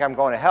really think I'm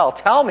going to hell,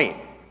 tell me.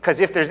 Because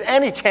if there's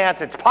any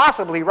chance it's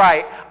possibly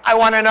right, I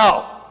want to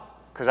know.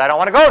 Because I don't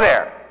want to go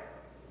there.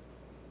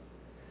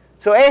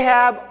 So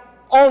Ahab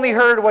only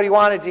heard what he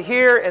wanted to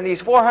hear, and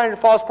these 400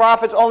 false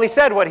prophets only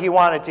said what he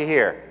wanted to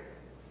hear.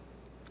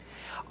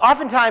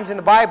 Oftentimes in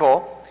the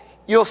Bible,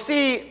 you'll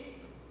see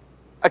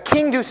a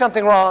king do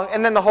something wrong,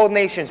 and then the whole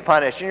nation's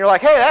punished. And you're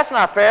like, hey, that's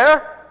not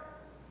fair.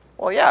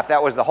 Well, yeah, if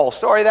that was the whole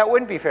story, that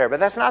wouldn't be fair. But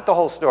that's not the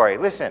whole story.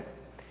 Listen.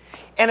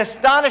 An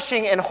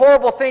astonishing and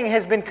horrible thing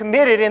has been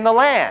committed in the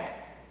land.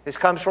 This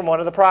comes from one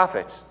of the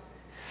prophets.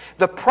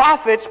 The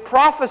prophets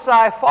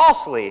prophesy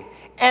falsely,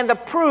 and the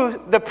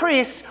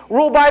priests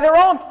rule by their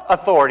own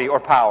authority or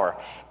power.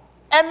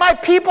 And my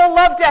people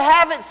love to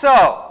have it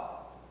so.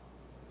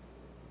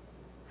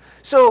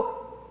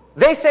 So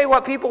they say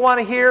what people want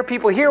to hear,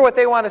 people hear what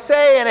they want to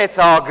say, and it's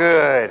all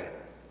good.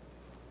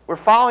 We're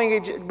following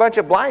a bunch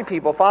of blind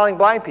people, following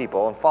blind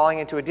people, and falling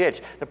into a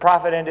ditch. The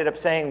prophet ended up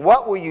saying,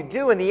 what will you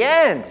do in the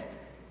end?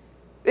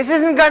 This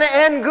isn't going to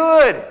end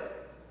good.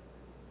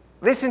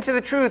 Listen to the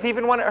truth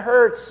even when it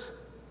hurts,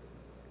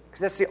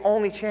 because that's the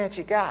only chance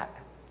you got.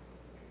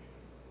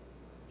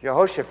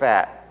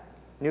 Jehoshaphat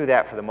knew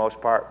that for the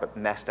most part, but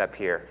messed up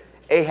here.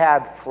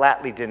 Ahab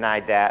flatly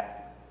denied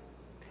that.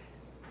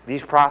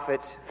 These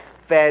prophets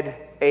fed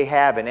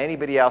Ahab and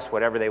anybody else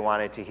whatever they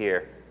wanted to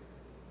hear.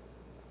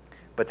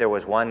 But there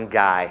was one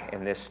guy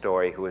in this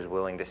story who was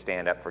willing to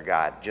stand up for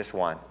God. Just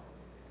one.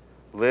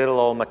 Little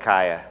old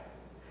Micaiah.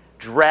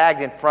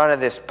 Dragged in front of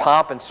this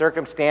pomp and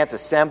circumstance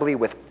assembly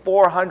with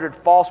 400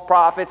 false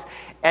prophets,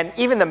 and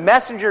even the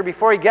messenger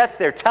before he gets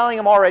there telling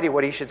him already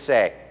what he should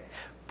say.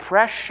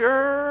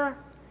 Pressure?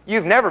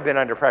 You've never been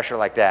under pressure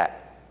like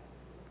that.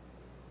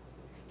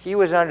 He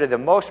was under the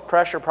most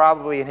pressure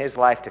probably in his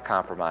life to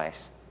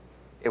compromise.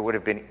 It would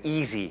have been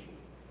easy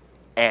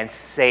and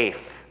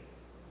safe.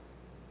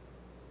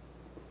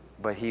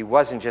 But he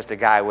wasn't just a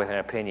guy with an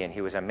opinion.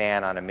 He was a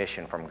man on a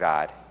mission from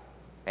God.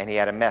 And he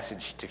had a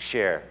message to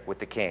share with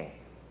the king.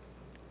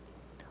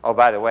 Oh,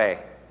 by the way,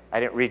 I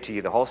didn't read to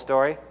you the whole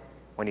story.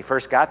 When he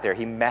first got there,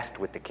 he messed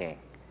with the king.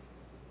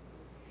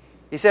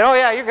 He said, oh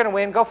yeah, you're going to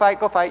win. Go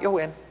fight, you'll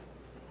win.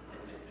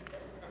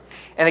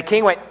 And the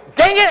king went,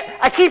 dang it,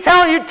 I keep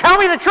telling you, tell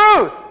me the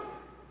truth.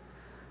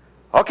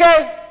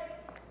 Okay.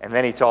 And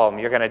then he told him,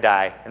 you're going to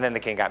die. And then the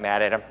king got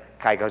mad at him.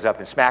 Guy goes up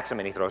and smacks him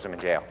and he throws him in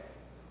jail.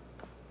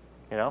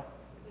 You know?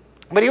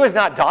 But he was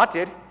not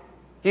daunted.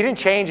 He didn't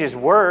change his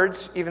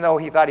words, even though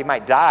he thought he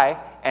might die,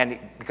 and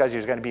because he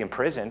was going to be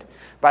imprisoned.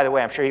 By the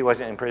way, I'm sure he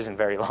wasn't in prison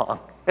very long.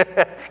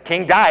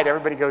 King died,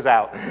 everybody goes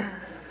out.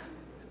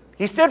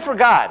 He stood for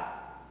God.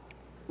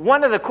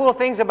 One of the cool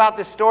things about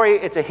this story,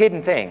 it's a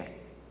hidden thing.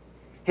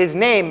 His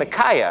name,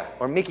 Micaiah,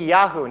 or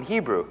Mikiyahu in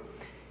Hebrew.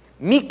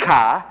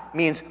 Mika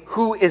means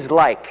who is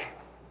like.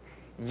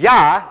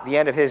 Yah, the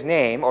end of his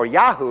name, or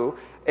Yahu,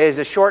 is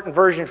a shortened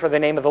version for the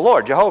name of the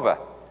Lord, Jehovah.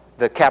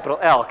 The capital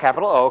L,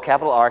 capital O,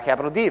 capital R,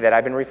 capital D that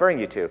I've been referring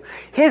you to.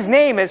 His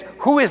name is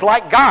who is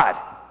like God.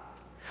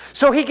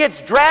 So he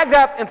gets dragged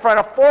up in front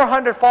of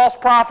 400 false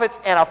prophets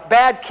and a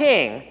bad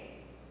king,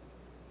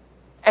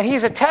 and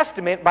he's a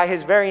testament by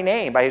his very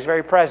name, by his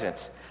very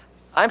presence.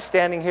 I'm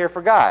standing here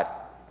for God.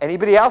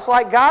 Anybody else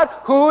like God?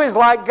 Who is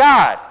like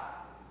God?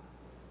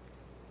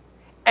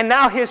 And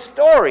now his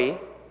story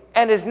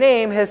and his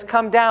name has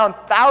come down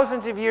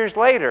thousands of years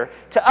later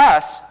to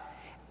us.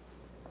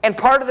 And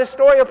part of the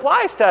story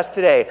applies to us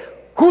today.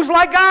 Who's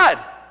like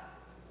God?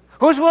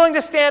 Who's willing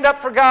to stand up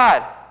for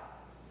God?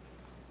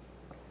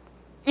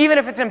 Even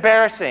if it's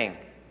embarrassing.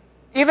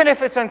 Even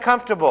if it's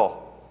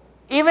uncomfortable.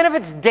 Even if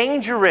it's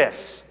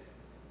dangerous.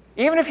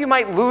 Even if you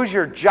might lose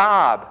your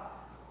job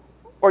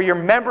or your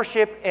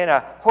membership in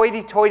a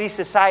hoity-toity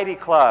society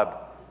club.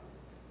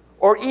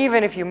 Or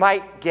even if you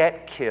might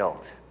get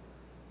killed.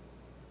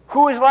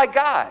 Who is like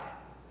God?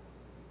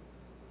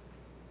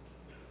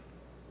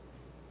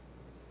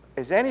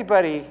 Is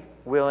anybody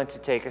willing to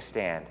take a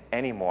stand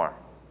anymore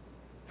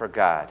for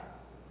God?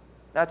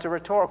 That's a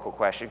rhetorical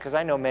question because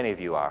I know many of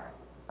you are.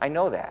 I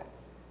know that.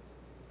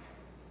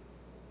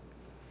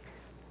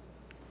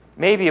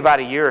 Maybe about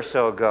a year or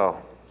so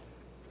ago,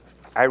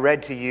 I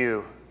read to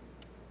you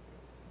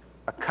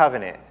a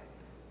covenant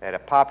that a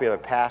popular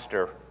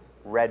pastor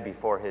read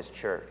before his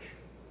church.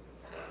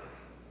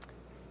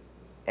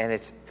 And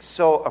it's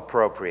so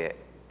appropriate,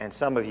 and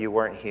some of you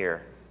weren't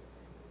here,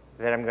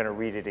 that I'm going to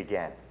read it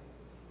again.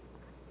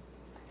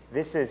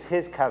 This is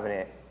his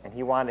covenant, and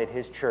he wanted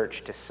his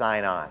church to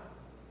sign on.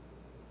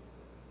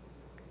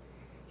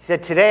 He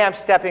said, today I'm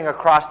stepping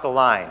across the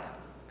line.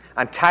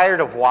 I'm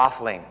tired of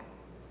waffling.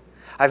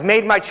 I've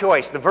made my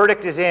choice. The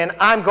verdict is in.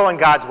 I'm going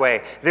God's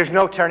way. There's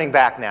no turning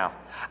back now.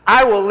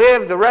 I will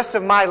live the rest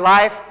of my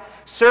life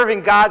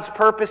serving God's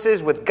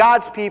purposes with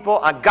God's people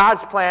on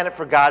God's planet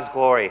for God's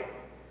glory.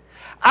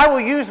 I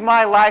will use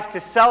my life to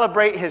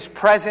celebrate his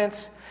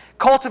presence,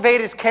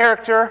 cultivate his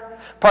character,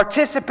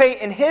 participate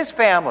in his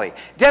family,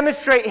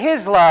 demonstrate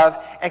his love,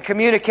 and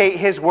communicate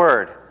his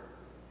word.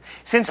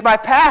 Since my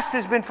past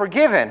has been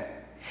forgiven,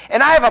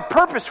 and I have a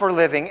purpose for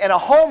living and a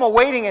home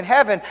awaiting in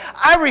heaven,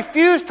 I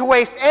refuse to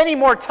waste any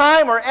more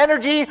time or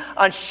energy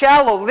on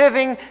shallow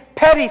living,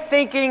 petty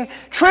thinking,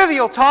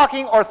 trivial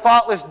talking or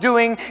thoughtless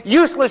doing,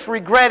 useless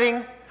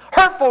regretting,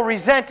 hurtful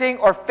resenting,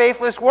 or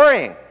faithless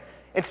worrying.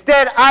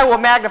 Instead, I will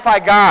magnify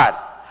God.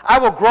 I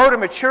will grow to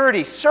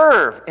maturity,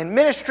 serve in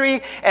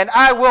ministry, and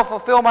I will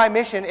fulfill my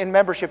mission in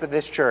membership of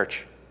this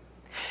church.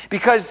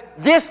 Because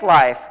this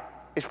life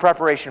is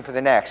preparation for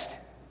the next.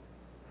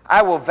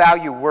 I will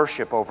value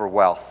worship over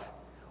wealth,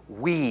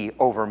 we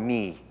over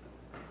me,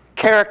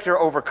 character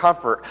over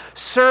comfort,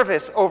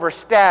 service over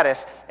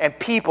status, and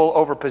people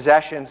over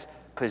possessions,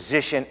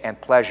 position, and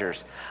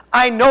pleasures.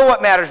 I know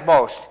what matters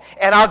most,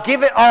 and I'll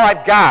give it all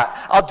I've got.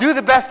 I'll do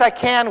the best I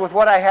can with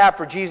what I have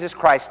for Jesus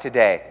Christ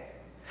today.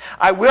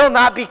 I will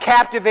not be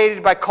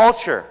captivated by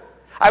culture.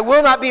 I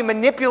will not be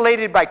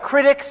manipulated by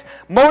critics,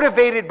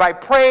 motivated by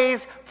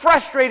praise,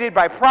 frustrated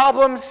by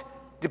problems,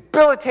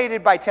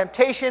 debilitated by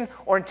temptation,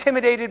 or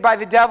intimidated by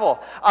the devil.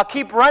 I'll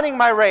keep running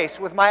my race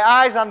with my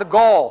eyes on the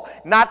goal,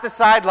 not the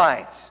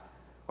sidelines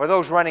or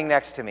those running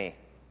next to me.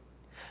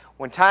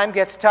 When time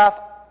gets tough,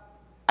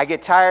 I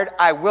get tired,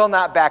 I will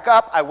not back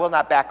up, I will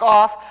not back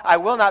off, I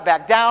will not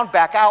back down,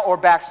 back out, or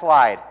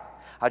backslide.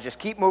 I'll just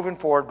keep moving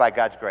forward by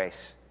God's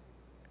grace.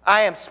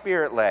 I am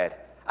Spirit-led.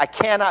 I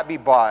cannot be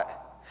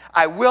bought.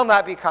 I will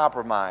not be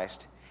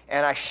compromised.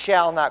 And I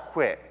shall not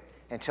quit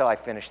until I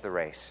finish the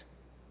race.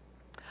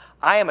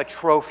 I am a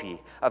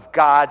trophy of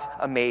God's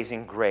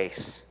amazing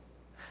grace.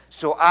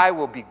 So I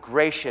will be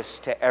gracious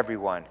to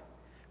everyone,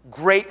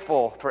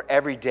 grateful for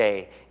every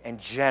day, and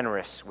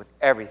generous with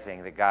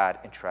everything that God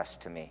entrusts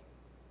to me.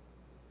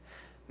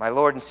 My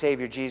Lord and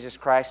Savior Jesus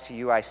Christ, to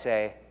you I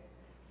say,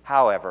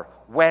 however,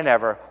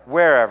 whenever,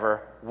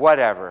 wherever,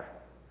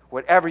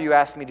 whatever you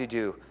ask me to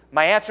do,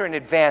 my answer in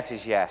advance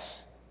is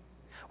yes.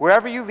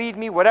 Wherever you lead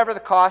me, whatever the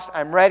cost,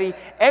 I'm ready,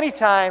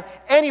 anytime,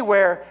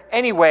 anywhere,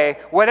 anyway,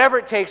 whatever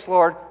it takes,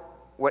 Lord,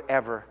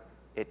 whatever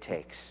it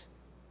takes.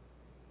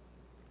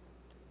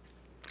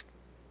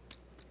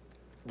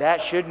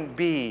 That shouldn't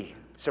be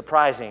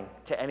surprising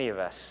to any of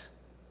us.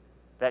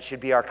 That should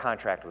be our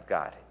contract with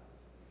God.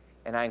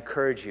 And I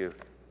encourage you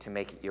to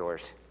make it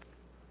yours.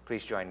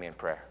 Please join me in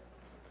prayer.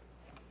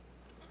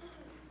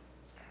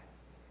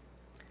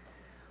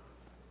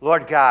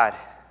 Lord God,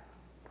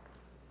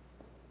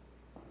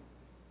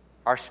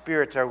 our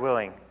spirits are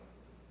willing,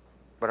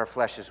 but our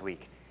flesh is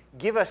weak.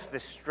 Give us the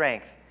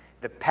strength,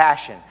 the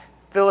passion.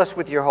 Fill us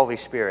with your Holy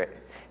Spirit,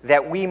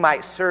 that we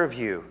might serve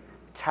you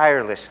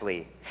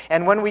tirelessly.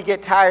 And when we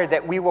get tired,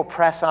 that we will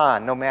press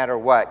on no matter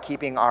what,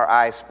 keeping our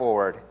eyes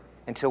forward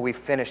until we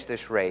finish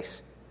this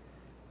race,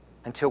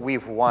 until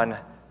we've won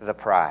the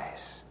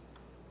prize.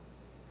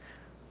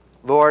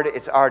 Lord,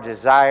 it's our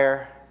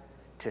desire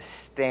to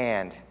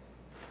stand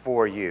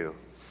for you.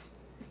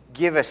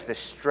 Give us the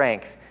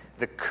strength,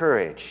 the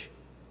courage,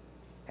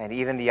 and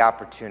even the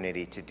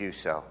opportunity to do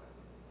so.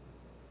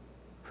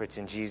 For it's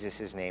in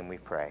Jesus' name we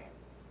pray.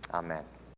 Amen.